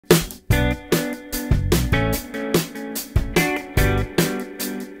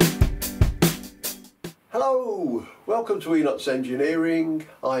Welcome to Enots Engineering.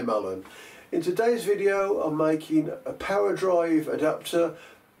 I'm Alan. In today's video I'm making a power drive adapter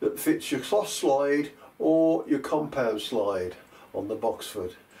that fits your cloth slide or your compound slide on the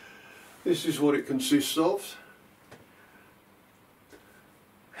Boxford. This is what it consists of.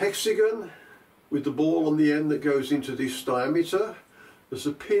 Hexagon with the ball on the end that goes into this diameter. There's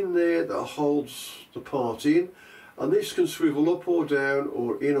a pin there that holds the part in, and this can swivel up or down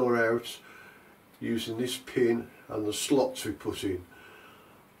or in or out using this pin and the slots we put in.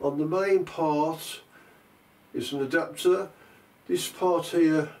 On the main part is an adapter. This part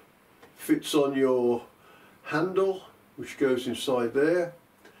here fits on your handle, which goes inside there,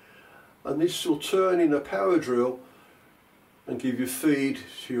 and this will turn in a power drill and give you feed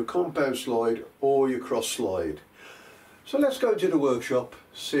to your compound slide or your cross slide. So let's go into the workshop,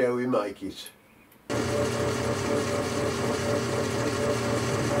 see how we make it.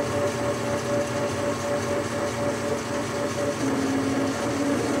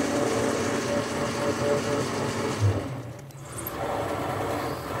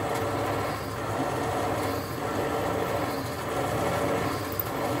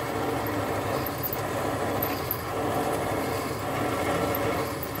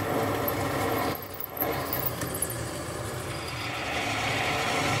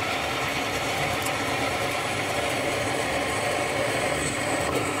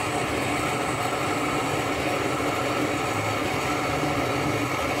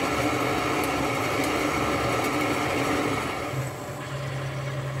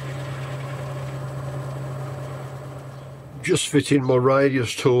 Just fitting my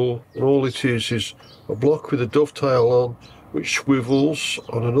radius tool, and all it is a block with a dovetail on which swivels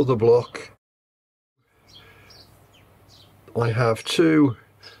on another block. I have two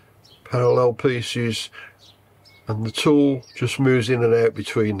parallel pieces and the tool just moves in and out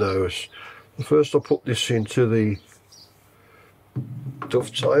between those. First I'll put this into the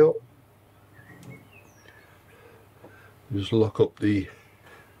dovetail, just lock up the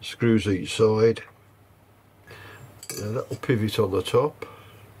screws each side. Now that will pivot on the top,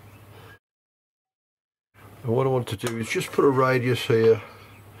 and what I want to do is just put a radius here,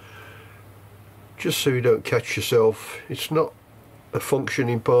 just so you don't catch yourself. It's not a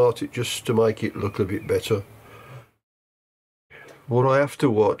functioning part, it's just to make it look a bit better. What I have to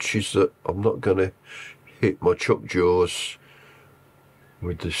watch is that I'm not going to hit my chuck jaws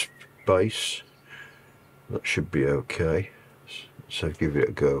with this base. That should be okay, so give it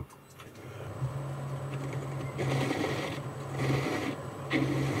a go.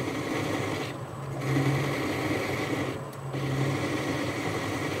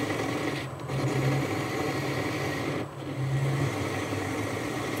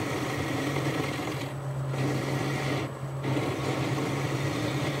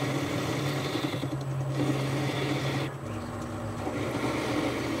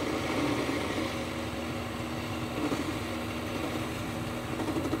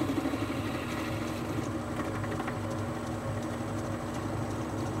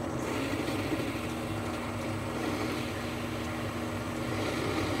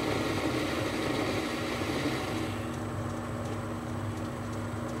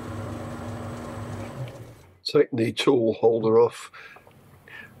 Take the tool holder off,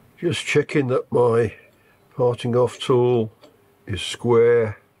 just checking that my parting off tool is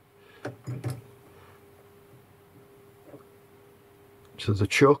square to the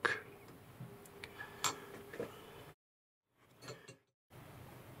chuck.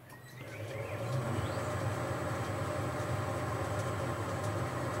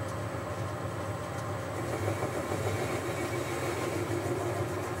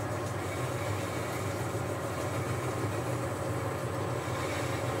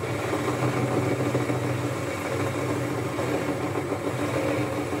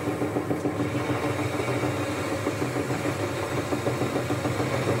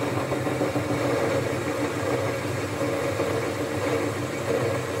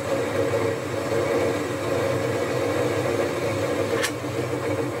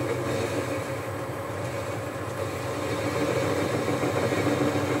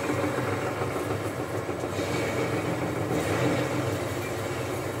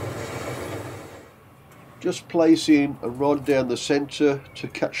 Just placing a rod down the centre to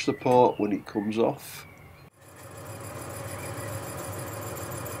catch the part when it comes off.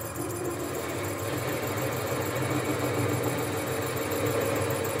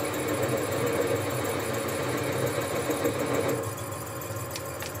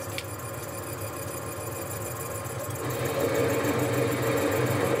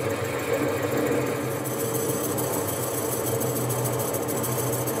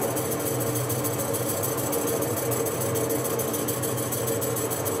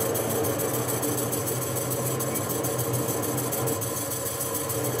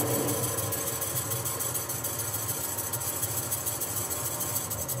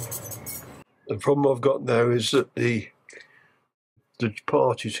 The problem I've got now is that the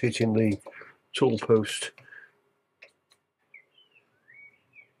part is hitting the tool post.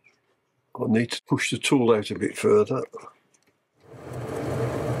 I need to push the tool out a bit further.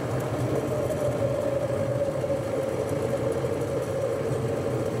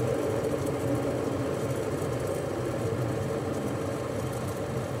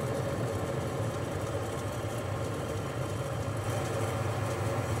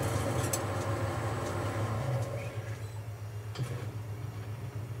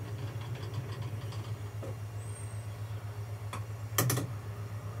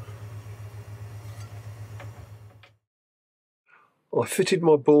 I fitted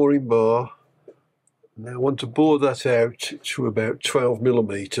my boring bar. Now I want to bore that out to about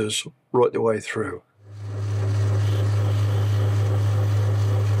 12mm right the way through.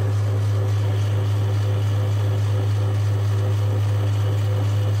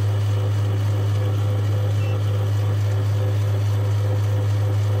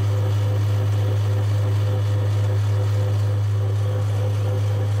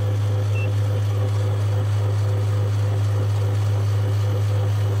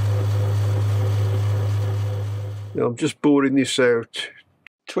 Now I'm just boring this out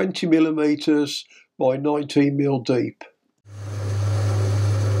 20mm by 19mm deep.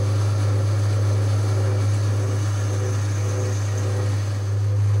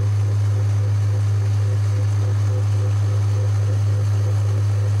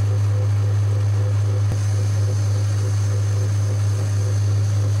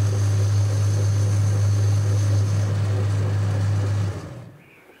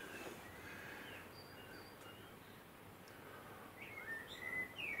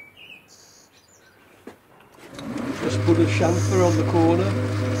 Just put a chamfer on the corner.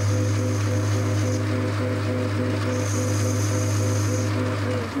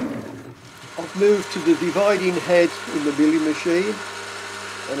 I've moved to the dividing head in the milling machine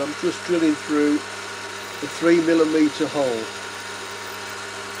and I'm just drilling through a 3mm hole.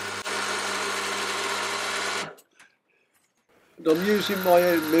 And I'm using my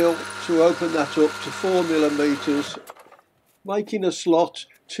own mill to open that up to 4mm, making a slot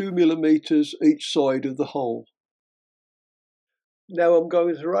 2mm each side of the hole. Now I'm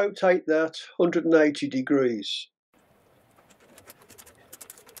going to rotate that 180 degrees.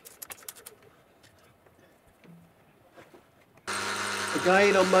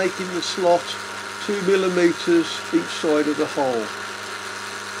 Again I'm making the slot 2mm each side of the hole.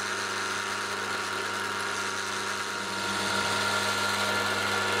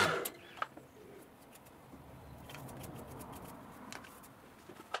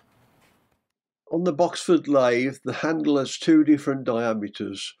 On the Boxford lathe, the handle has two different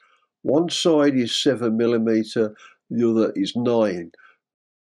diameters. One side is 7mm, the other is 9.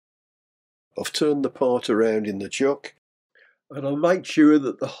 I've turned the part around in the chuck and I make sure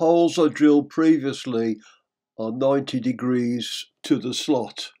that the holes I drilled previously are 90 degrees to the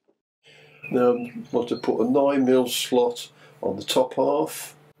slot. Now I'm going to put a 9mm slot on the top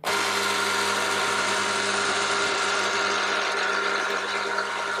half.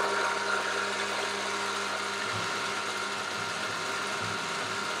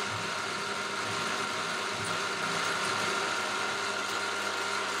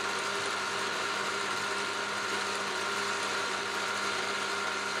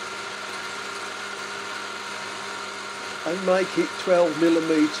 And make it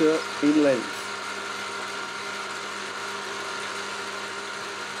 12mm in length.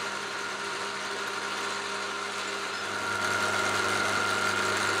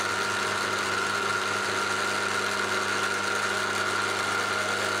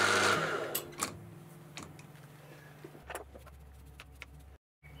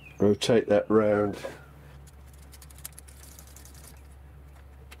 Rotate that round.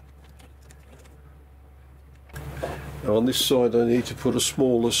 Now on this side I need to put a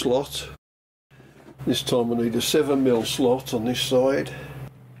smaller slot. This time I need a 7mm slot on this side.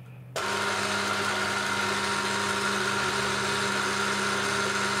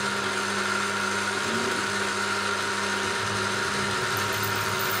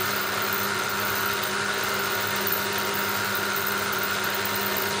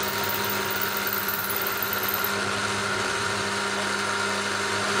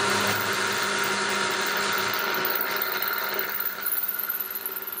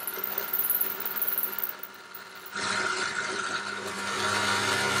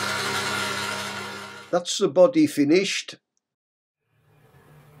 That's the body finished.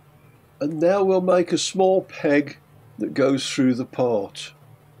 And now we'll make a small peg that goes through the part.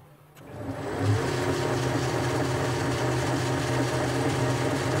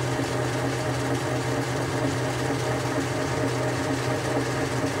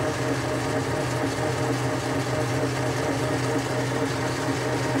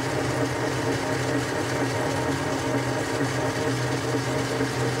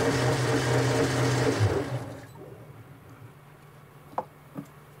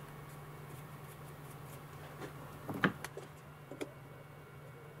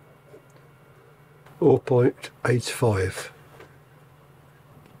 0.85.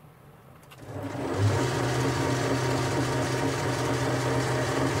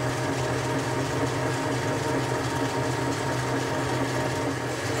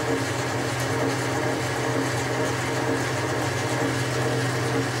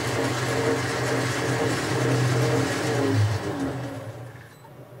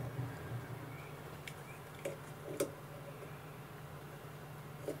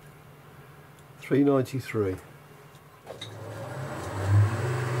 $3.93.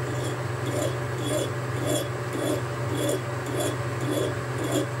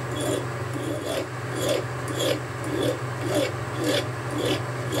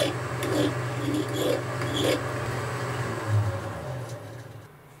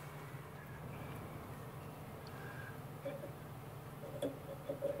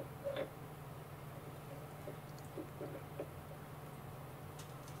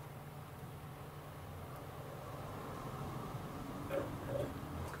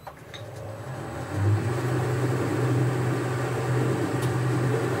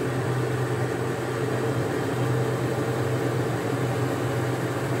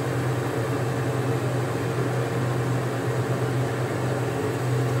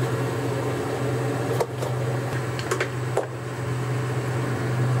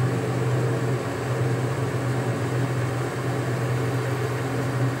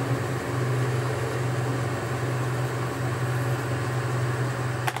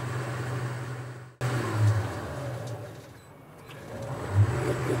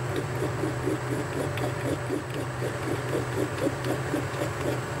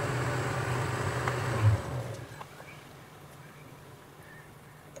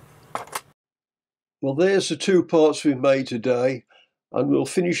 Well, there's the 2 parts we've made today, and we'll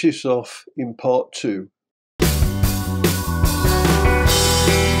finish this off in part 2.